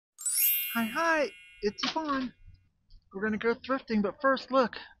Hi, hi, it's Yvon. We're gonna go thrifting, but first,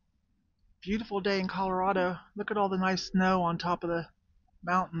 look. Beautiful day in Colorado. Look at all the nice snow on top of the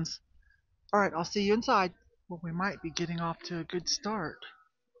mountains. Alright, I'll see you inside. Well, we might be getting off to a good start.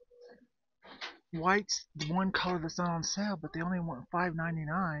 White's the one color that's not on sale, but they only want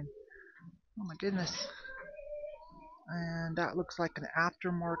 $5.99. Oh my goodness. And that looks like an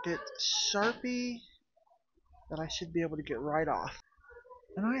aftermarket Sharpie that I should be able to get right off.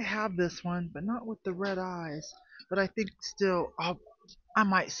 And I have this one, but not with the red eyes. But I think still, I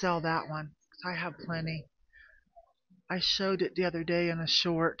might sell that one, because I have plenty. I showed it the other day in a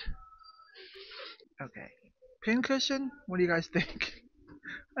short. Okay. Pincushion? What do you guys think?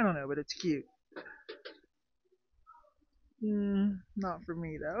 I don't know, but it's cute. Not for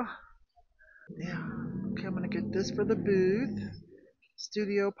me though. Yeah. Okay, I'm gonna get this for the booth.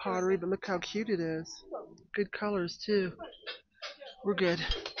 Studio pottery, but look how cute it is. Good colors too. We're good.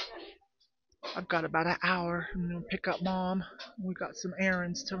 I've got about an hour. I'm gonna pick up Mom. We got some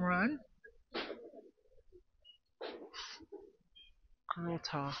errands to run. Girl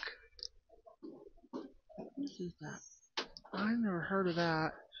talk. What is that? I never heard of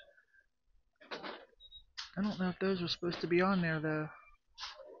that. I don't know if those were supposed to be on there though.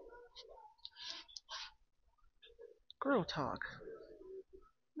 Girl talk.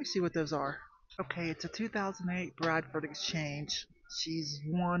 Let me see what those are. Okay, it's a 2008 Bradford Exchange. She's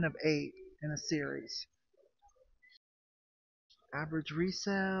one of 8 in a series. Average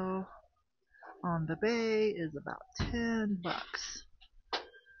resale on the bay is about $10.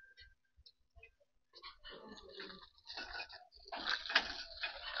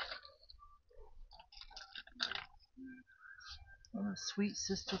 Oh, sweet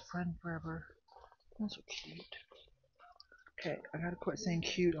sister friend forever. Those are cute. Okay, I gotta quit saying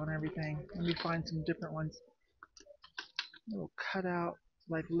cute on everything. Let me find some different ones. A little cutout,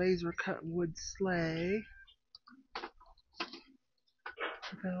 like laser cut wood sleigh.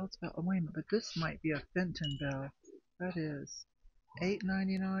 Bells, wait a minute, but this might be a Fenton bell. That is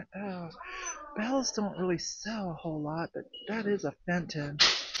 $8.99. Oh, bells don't really sell a whole lot, but that is a Fenton.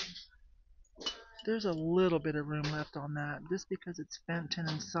 There's a little bit of room left on that, just because it's Fenton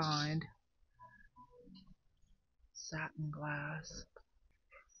and signed. Satin glass.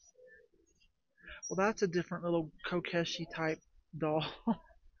 Well, that's a different little Kokeshi type doll.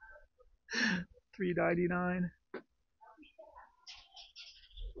 $3.99.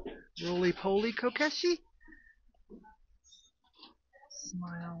 Roly poly Kokeshi?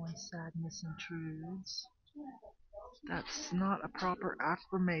 Smile when sadness intrudes. That's not a proper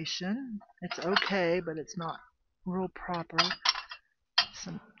affirmation. It's okay, but it's not real proper.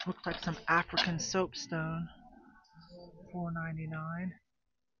 Looks like some African soapstone. $4.99.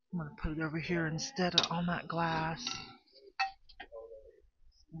 I'm gonna put it over here instead of on that glass.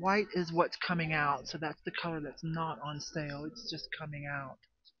 White is what's coming out, so that's the color that's not on sale. It's just coming out.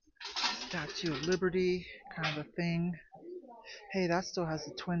 Statue of Liberty, kind of a thing. Hey, that still has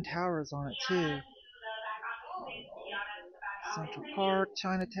the Twin Towers on it too. Central Park,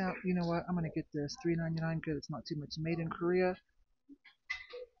 Chinatown. You know what? I'm gonna get this. $3.99. Good. It's not too much. Made in Korea.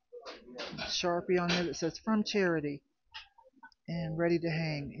 Sharpie on there that says from charity. And ready to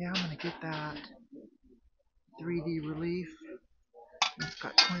hang. Yeah, I'm gonna get that. 3D relief. It's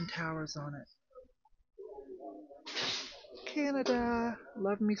got Twin Towers on it. Canada.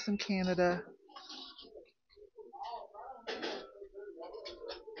 Love me some Canada.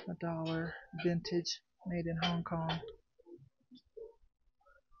 $1. Vintage. Made in Hong Kong.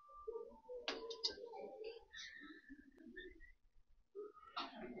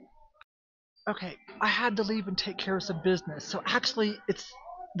 Okay, I had to leave and take care of some business. So actually, it's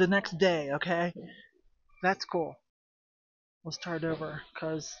the next day, okay? That's cool. We'll start over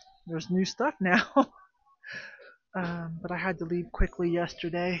because there's new stuff now. But I had to leave quickly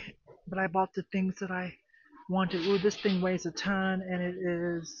yesterday. But I bought the things that I wanted. Ooh, this thing weighs a ton and it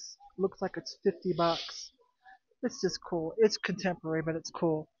looks like it's $50. It's just cool. It's contemporary, but it's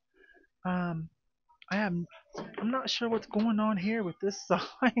cool. Um, I'm not sure what's going on here with this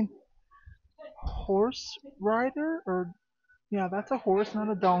sign. Horse rider or yeah, that's a horse,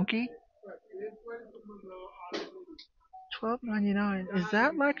 not a donkey. $12.99. Is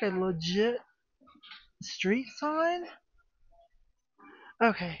that like a legit street sign?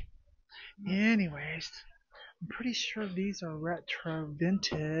 Okay. Anyways, I'm pretty sure these are retro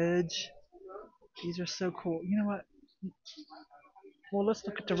vintage. These are so cool. You know what? Well, let's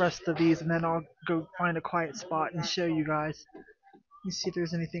look at the rest of these and then I'll go find a quiet spot and show you guys. You see if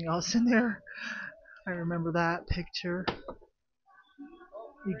there's anything else in there. I remember that picture.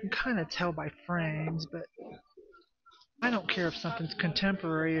 You can kind of tell by frames, but I don't care if something's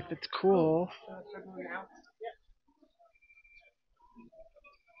contemporary, if it's cool.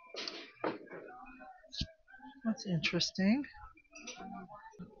 That's interesting.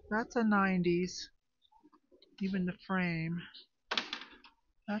 That's a 90s, even the frame.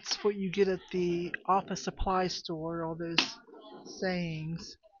 That's what you get at the office supply store, all those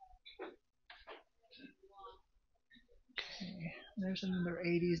sayings. Okay, there's another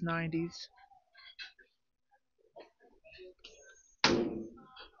 80s, 90s.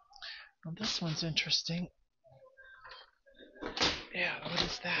 Well, this one's interesting. Yeah, what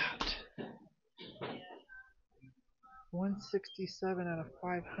is that? 167 out of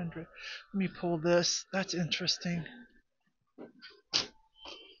 500. Let me pull this. That's interesting.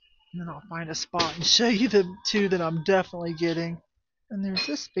 And then I'll find a spot and show you the two that I'm definitely getting. And there's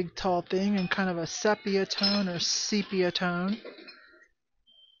this big tall thing in kind of a sepia tone or sepia tone.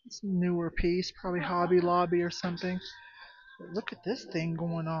 It's a newer piece, probably Hobby Lobby or something. But look at this thing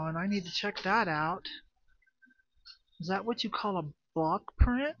going on. I need to check that out. Is that what you call a block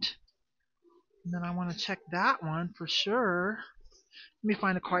print? And then I want to check that one for sure. Let me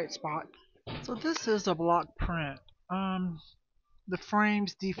find a quiet spot. So this is a block print. The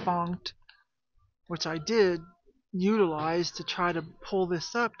frame's defunct, which I did utilize to try to pull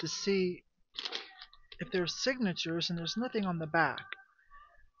this up to see if there's signatures, and there's nothing on the back.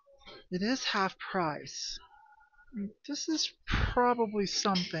 It is half price. This is probably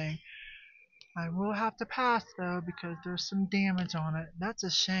something. I will have to pass though because there's some damage on it. That's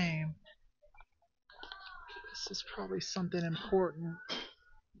a shame. This is probably something important.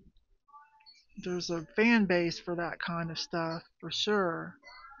 There's a fan base for that kind of stuff for sure.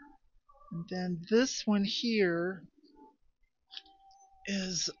 And then this one here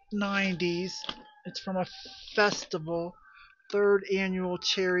is 90s. It's from a festival, third annual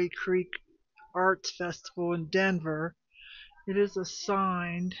Cherry Creek Arts Festival in Denver. It is a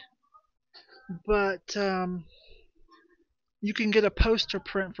signed, but you can get a poster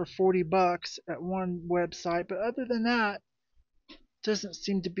print for $40 at one website. But other than that, it doesn't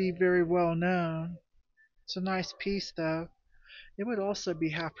seem to be very well known. It's a nice piece though. It would also be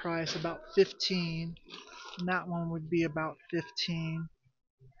half price, about 15, and that one would be about 15.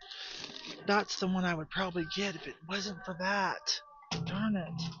 That's the one I would probably get if it wasn't for that. Darn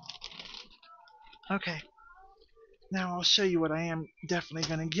it. Okay, now I'll show you what I am definitely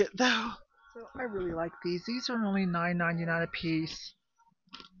going to get though. So I really like these. These are only $9.99 a piece.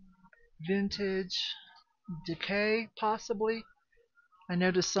 Vintage, decay possibly. I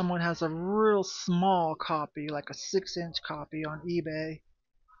noticed someone has a real small copy, like a 6-inch copy on eBay.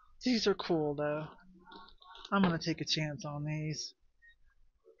 These are cool though. I'm going to take a chance on these.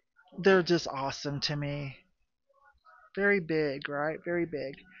 They're just awesome to me. Very big, right? Very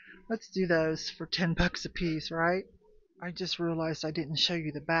big. Let's do those for $10 a piece, right? I just realized I didn't show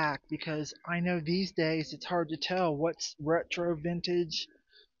you the back because I know these days it's hard to tell what's retro vintage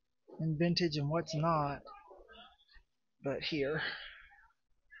and what's not. But here.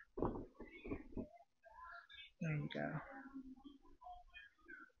 There you go.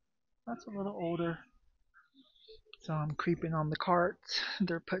 That's a little older. So I'm creeping on the carts.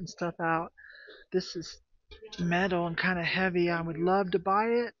 They're putting stuff out. This is metal and kind of heavy. I would love to buy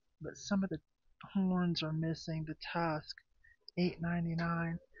it, but some of the horns are missing. The tusk.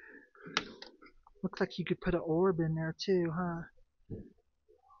 $8.99. Looks like you could put an orb in there too, huh?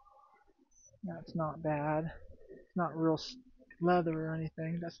 That's not bad. It's not real leather or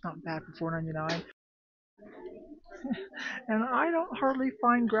anything. That's not bad for $4.99. And I don't hardly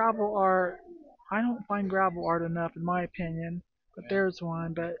find gravel art. I don't find gravel art enough, in my opinion. But there's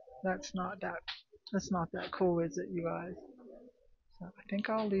one, but that's not that. That's not that cool, is it, you guys? So I think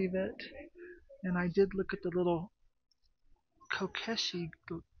I'll leave it. And I did look at the little Kokeshi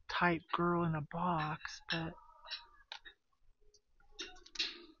type girl in a box, but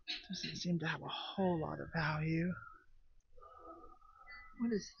doesn't seem to have a whole lot of value.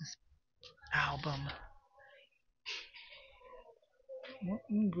 What is this album? What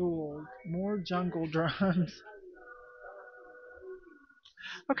in gold? More jungle drums.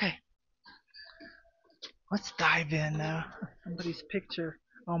 Okay, let's dive in now. Somebody's picture.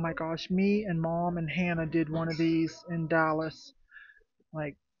 Oh my gosh, me and Mom and Hannah did one of these in Dallas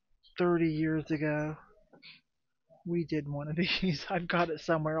like 30 years ago. We did one of these. I've got it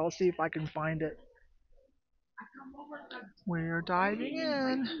somewhere. I'll see if I can find it. We're diving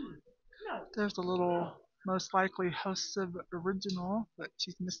in. There's a little, most likely Hostess original, but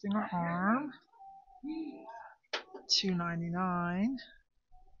she's missing her arm. $2.99.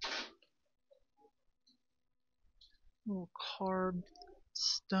 Little carved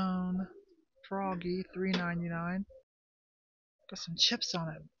stone froggy, $3.99. Got some chips on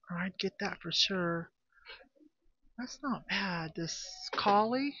it, or I'd get that for sure. That's not bad. This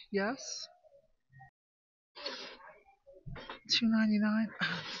collie, yes, $2.99.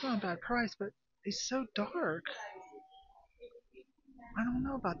 It's not a bad price, but it's so dark. I don't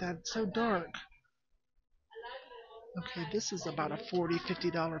know about that. It's so dark. Okay, this is about a $40,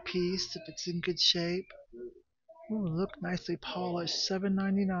 $50 piece if it's in good shape. Ooh, look, nicely polished,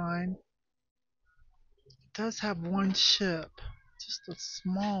 $7.99. It does have one chip, just a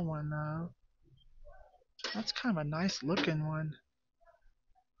small one though. That's kind of a nice looking one.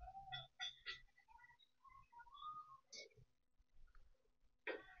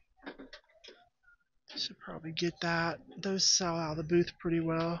 Should probably get that. Those sell out of the booth pretty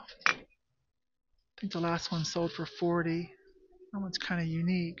well. I think the last one sold for 40. That one's kind of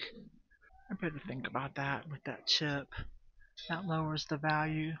unique. I better think about that with that chip. That lowers the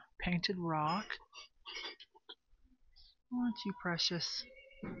value. Painted rock. Aren't you precious?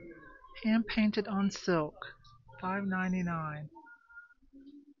 Hand painted on silk. $5.99.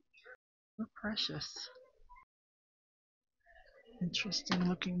 We're precious. Interesting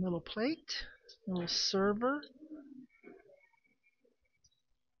looking little plate. Little server.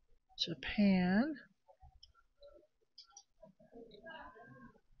 Japan.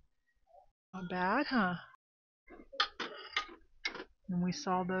 Not bad, huh? And we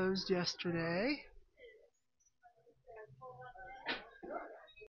saw those yesterday.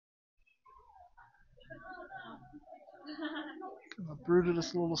 A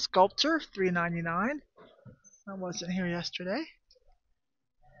Brutalist little sculpture, $3.99. That wasn't here yesterday.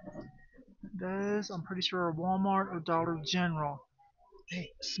 Those, I'm pretty sure, are Walmart or Dollar General.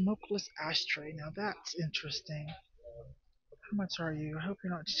 Hey, smokeless ashtray. Now that's interesting. How much are you? I hope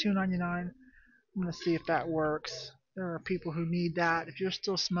you're not $2.99. I'm gonna see if that works. There are people who need that. If you're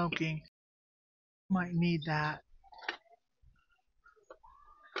still smoking, you might need that.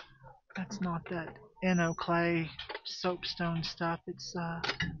 That's not that NO clay soapstone stuff. It's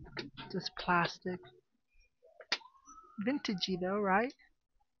just plastic. Vintagey though, right?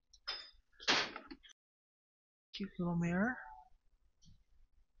 Cute little mirror.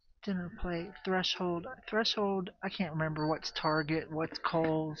 Dinner plate. Threshold. Threshold. I can't remember what's Target, what's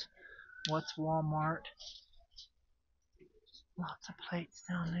Kohl's, what's Walmart. Lots of plates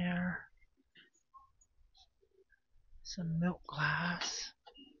down there. Some milk glass.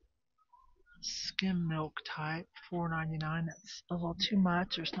 Skim milk type. $4.99. That's a little too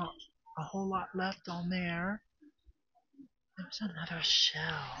much. There's not a whole lot left on there. There's another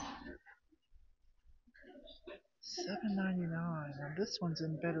shell. $7.99. Now this one's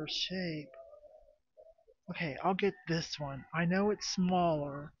in better shape. Okay, I'll get this one. I know it's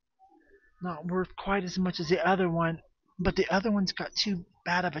smaller. Not worth quite as much as the other one, but the other one's got too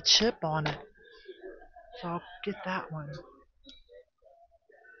bad of a chip on it. So I'll get that one.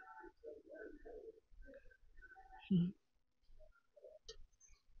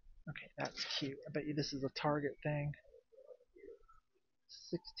 Okay, that's cute. I bet you this is a Target thing.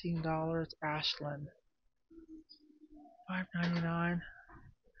 $16 Ashland. $5.99.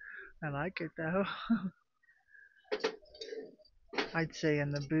 I like it though. I'd say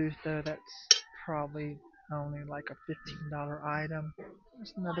in the booth though that's probably only like a $15 item.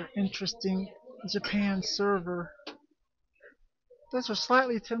 There's another interesting Japan server. Those are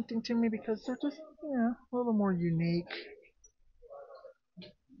slightly tempting to me because they're just, a little more unique.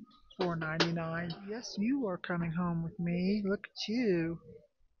 $4.99. Yes, you are coming home with me. Look at you.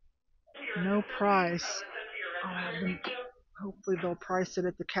 No price. I'll have them. Hopefully they'll price it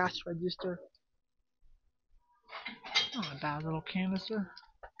at the cash register. Not a bad little canister.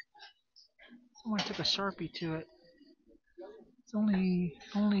 Someone took a Sharpie to it. It's only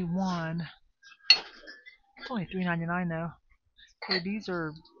one. It's only $3.99 though. Okay, these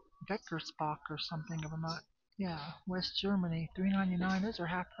are Vectorspock or something if I'm not. Yeah, West Germany, $3.99. Those are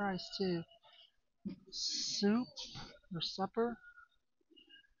half price too. Soup or supper.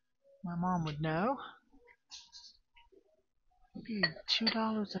 My mom would know. Maybe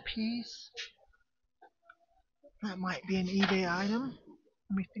 $2 a piece. That might be an eBay item.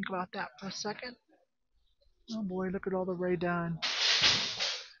 Let me think about that for a second. Oh boy, look at all the Ray done.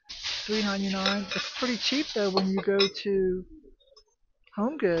 $3.99. It's pretty cheap though when you go to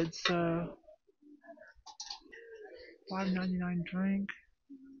Home Goods. So $5.99 drink.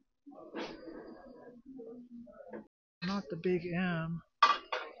 Not the big M.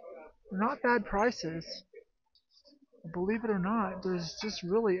 They're not bad prices. Believe it or not, there's just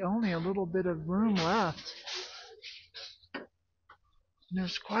really only a little bit of room left. And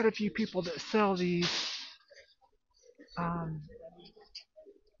there's quite a few people that sell these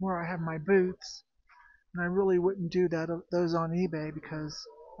where I have my booths. And I really wouldn't do those on eBay because,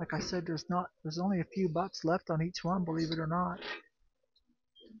 like I said, there's only a few bucks left on each one, believe it or not.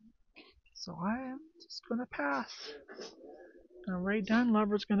 So I am just gonna pass. And Ray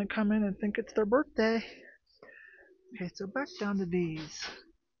Dunlover's gonna come in and think it's their birthday. Okay, so back down to these.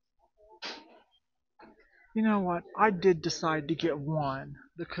 You know what? I did decide to get one,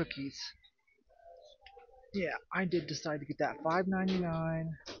 the cookies. Yeah, I did decide to get that $5.99,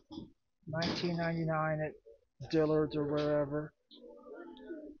 $19.99 at Dillard's or wherever.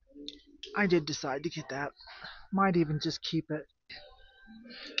 I did decide to get that. Might even just keep it.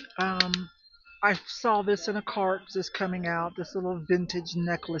 Um, I saw this in a cart just coming out. This little vintage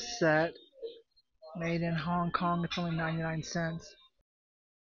necklace set, made in Hong Kong. It's only 99 cents.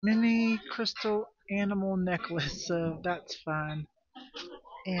 Mini crystal animal necklace, so that's fun.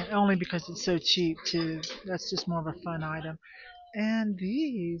 And only because it's so cheap too. That's just more of a fun item. And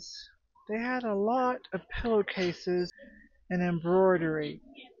these, they had a lot of pillowcases and embroidery,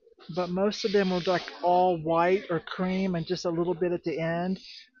 but most of them were like all white or cream and just a little bit at the end.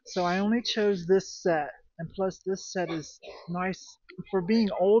 So I only chose this set, and plus this set is nice for being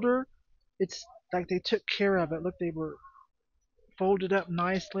older. It's like they took care of it. Look, they were folded up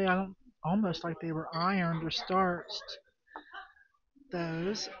nicely. I don't almost like they were ironed or starched.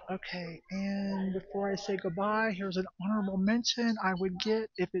 Those. Okay, and before I say goodbye, here's an honorable mention I would get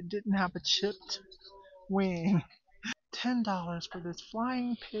if it didn't have a chipped wing. $10 for this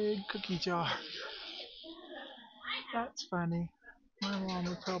flying pig cookie jar. That's funny. My mom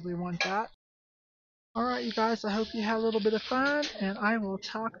would probably want that. Alright, you guys, I hope you had a little bit of fun, and I will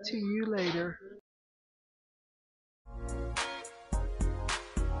talk to you later.